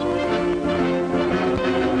theaters.